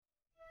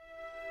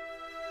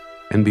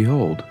And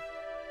behold,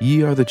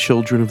 ye are the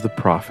children of the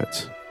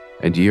prophets,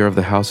 and ye are of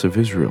the house of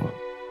Israel,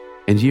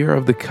 and ye are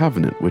of the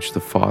covenant which the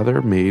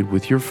Father made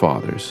with your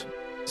fathers,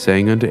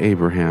 saying unto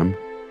Abraham,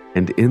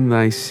 And in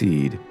thy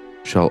seed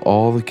shall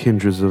all the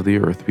kindreds of the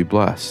earth be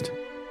blessed.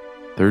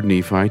 3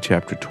 Nephi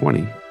chapter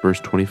 20, verse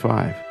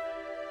 25.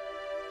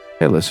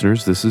 Hey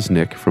listeners, this is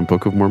Nick from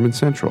Book of Mormon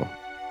Central,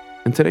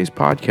 and today's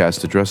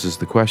podcast addresses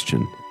the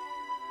question,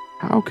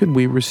 how can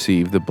we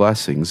receive the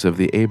blessings of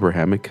the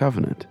Abrahamic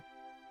covenant?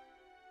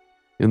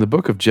 In the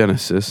book of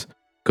Genesis,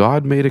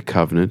 God made a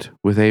covenant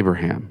with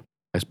Abraham.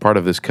 As part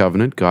of this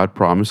covenant, God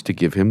promised to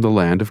give him the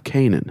land of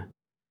Canaan.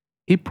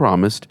 He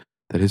promised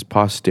that his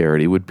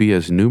posterity would be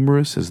as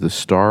numerous as the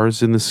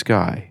stars in the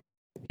sky.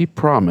 He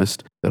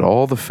promised that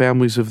all the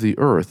families of the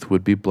earth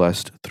would be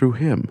blessed through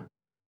him.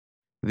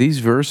 These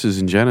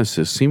verses in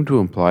Genesis seem to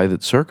imply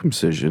that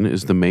circumcision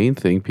is the main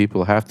thing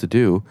people have to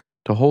do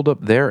to hold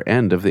up their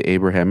end of the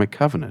Abrahamic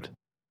covenant.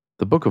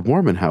 The Book of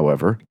Mormon,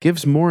 however,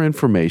 gives more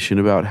information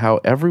about how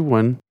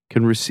everyone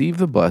can receive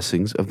the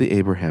blessings of the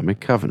Abrahamic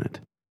covenant.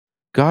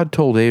 God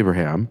told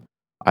Abraham,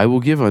 I will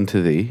give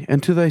unto thee,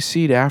 and to thy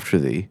seed after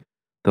thee,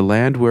 the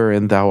land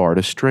wherein thou art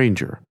a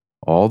stranger,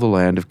 all the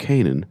land of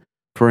Canaan,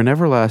 for an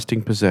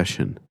everlasting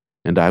possession,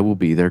 and I will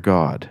be their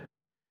God.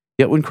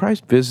 Yet when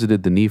Christ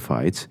visited the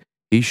Nephites,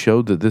 he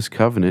showed that this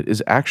covenant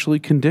is actually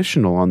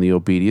conditional on the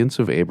obedience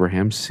of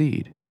Abraham's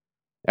seed.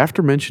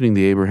 After mentioning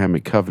the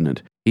Abrahamic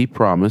covenant, he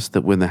promised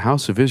that when the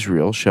house of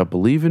Israel shall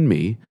believe in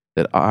me,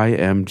 that I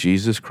am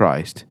Jesus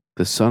Christ,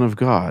 the Son of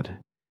God,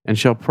 and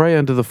shall pray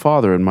unto the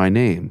Father in my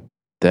name,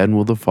 then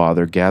will the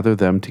Father gather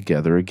them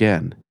together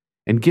again,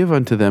 and give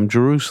unto them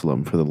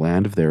Jerusalem for the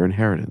land of their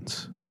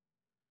inheritance.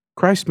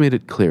 Christ made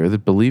it clear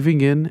that believing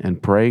in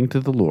and praying to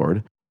the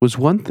Lord was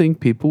one thing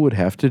people would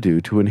have to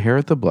do to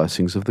inherit the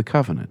blessings of the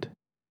covenant.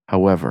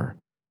 However,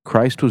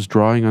 Christ was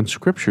drawing on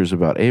scriptures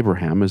about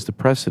Abraham as the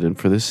precedent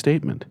for this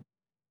statement.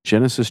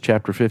 Genesis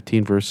chapter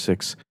 15 verse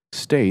 6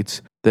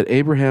 states that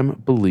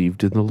Abraham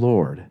believed in the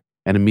Lord,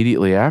 and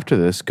immediately after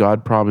this,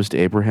 God promised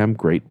Abraham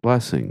great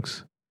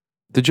blessings.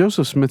 The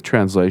Joseph Smith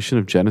translation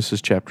of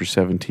Genesis chapter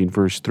 17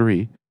 verse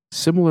 3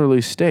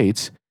 similarly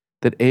states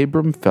that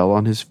Abram fell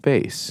on his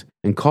face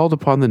and called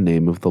upon the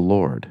name of the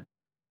Lord.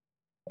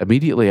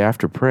 Immediately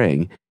after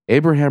praying,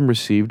 Abraham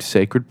received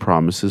sacred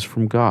promises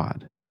from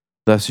God.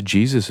 Thus,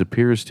 Jesus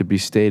appears to be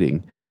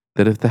stating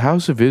that if the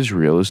house of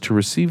Israel is to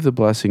receive the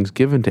blessings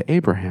given to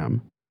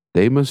Abraham,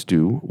 they must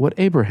do what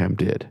Abraham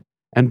did,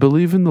 and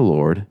believe in the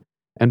Lord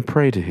and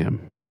pray to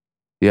him.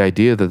 The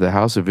idea that the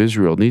house of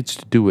Israel needs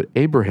to do what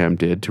Abraham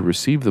did to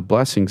receive the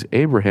blessings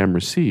Abraham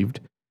received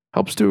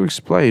helps to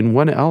explain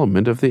one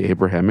element of the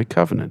Abrahamic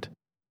covenant.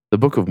 The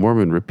Book of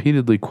Mormon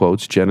repeatedly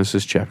quotes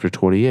Genesis chapter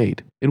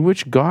 28, in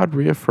which God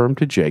reaffirmed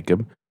to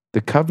Jacob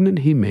the covenant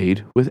he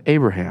made with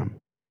Abraham.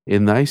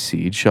 In thy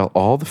seed shall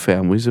all the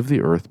families of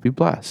the earth be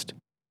blessed.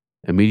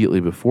 Immediately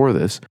before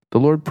this, the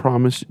Lord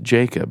promised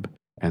Jacob,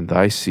 And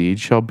thy seed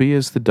shall be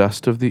as the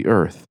dust of the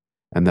earth,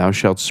 and thou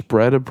shalt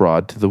spread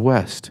abroad to the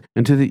west,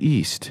 and to the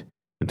east,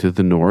 and to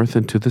the north,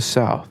 and to the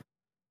south.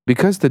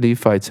 Because the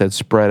Nephites had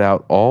spread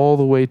out all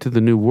the way to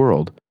the New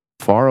World,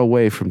 far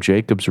away from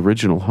Jacob's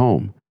original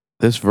home,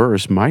 this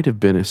verse might have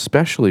been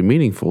especially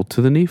meaningful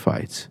to the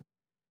Nephites.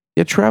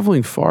 Yet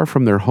traveling far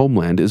from their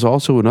homeland is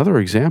also another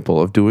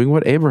example of doing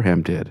what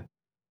Abraham did.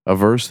 A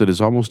verse that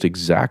is almost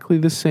exactly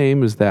the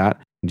same as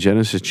that in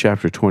Genesis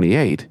chapter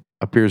 28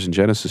 appears in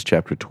Genesis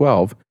chapter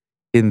 12,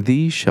 In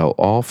thee shall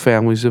all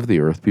families of the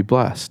earth be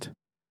blessed.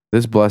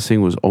 This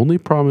blessing was only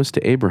promised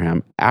to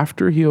Abraham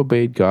after he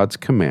obeyed God's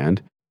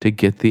command to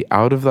get thee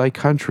out of thy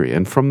country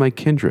and from thy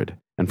kindred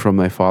and from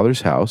thy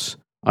father's house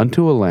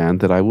unto a land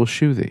that I will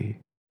shew thee.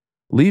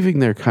 Leaving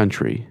their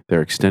country,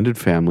 their extended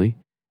family,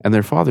 and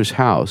their father's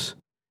house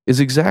is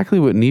exactly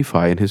what Nephi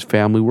and his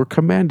family were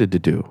commanded to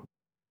do.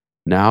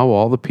 Now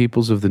all the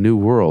peoples of the New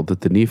World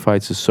that the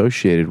Nephites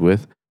associated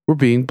with were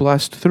being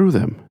blessed through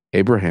them,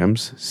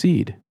 Abraham's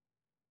seed.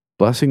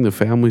 Blessing the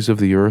families of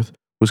the earth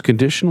was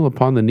conditional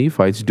upon the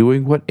Nephites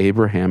doing what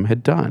Abraham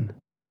had done.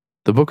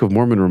 The Book of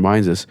Mormon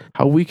reminds us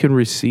how we can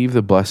receive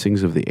the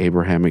blessings of the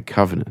Abrahamic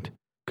covenant.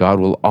 God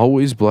will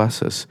always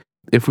bless us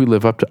if we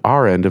live up to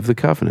our end of the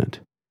covenant.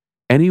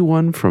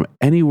 Anyone from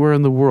anywhere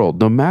in the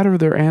world, no matter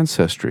their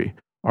ancestry,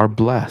 are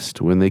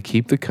blessed when they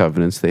keep the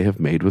covenants they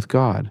have made with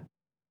God.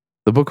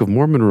 The Book of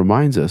Mormon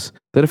reminds us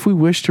that if we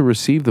wish to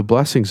receive the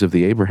blessings of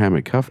the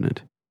Abrahamic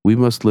covenant, we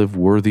must live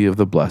worthy of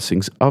the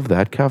blessings of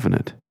that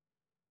covenant.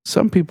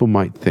 Some people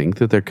might think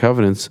that their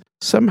covenants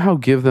somehow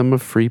give them a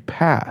free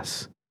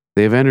pass.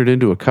 They have entered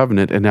into a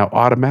covenant and now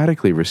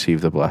automatically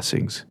receive the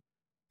blessings.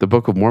 The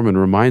Book of Mormon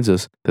reminds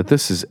us that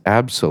this is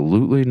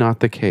absolutely not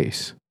the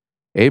case.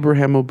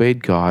 Abraham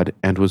obeyed God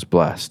and was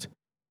blessed.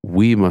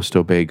 We must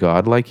obey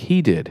God like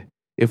he did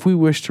if we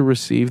wish to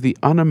receive the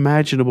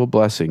unimaginable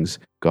blessings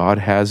God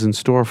has in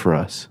store for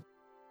us.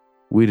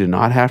 We do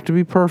not have to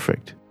be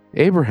perfect.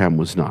 Abraham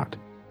was not.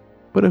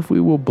 But if we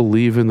will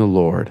believe in the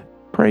Lord,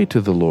 pray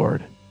to the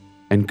Lord,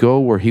 and go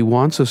where he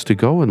wants us to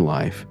go in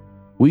life,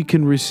 we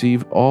can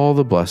receive all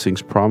the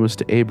blessings promised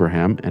to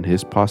Abraham and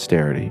his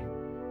posterity.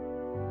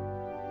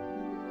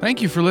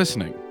 Thank you for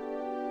listening.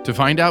 To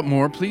find out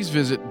more, please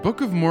visit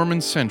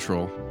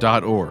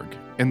bookofmormoncentral.org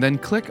and then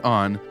click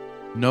on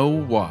Know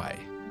Why.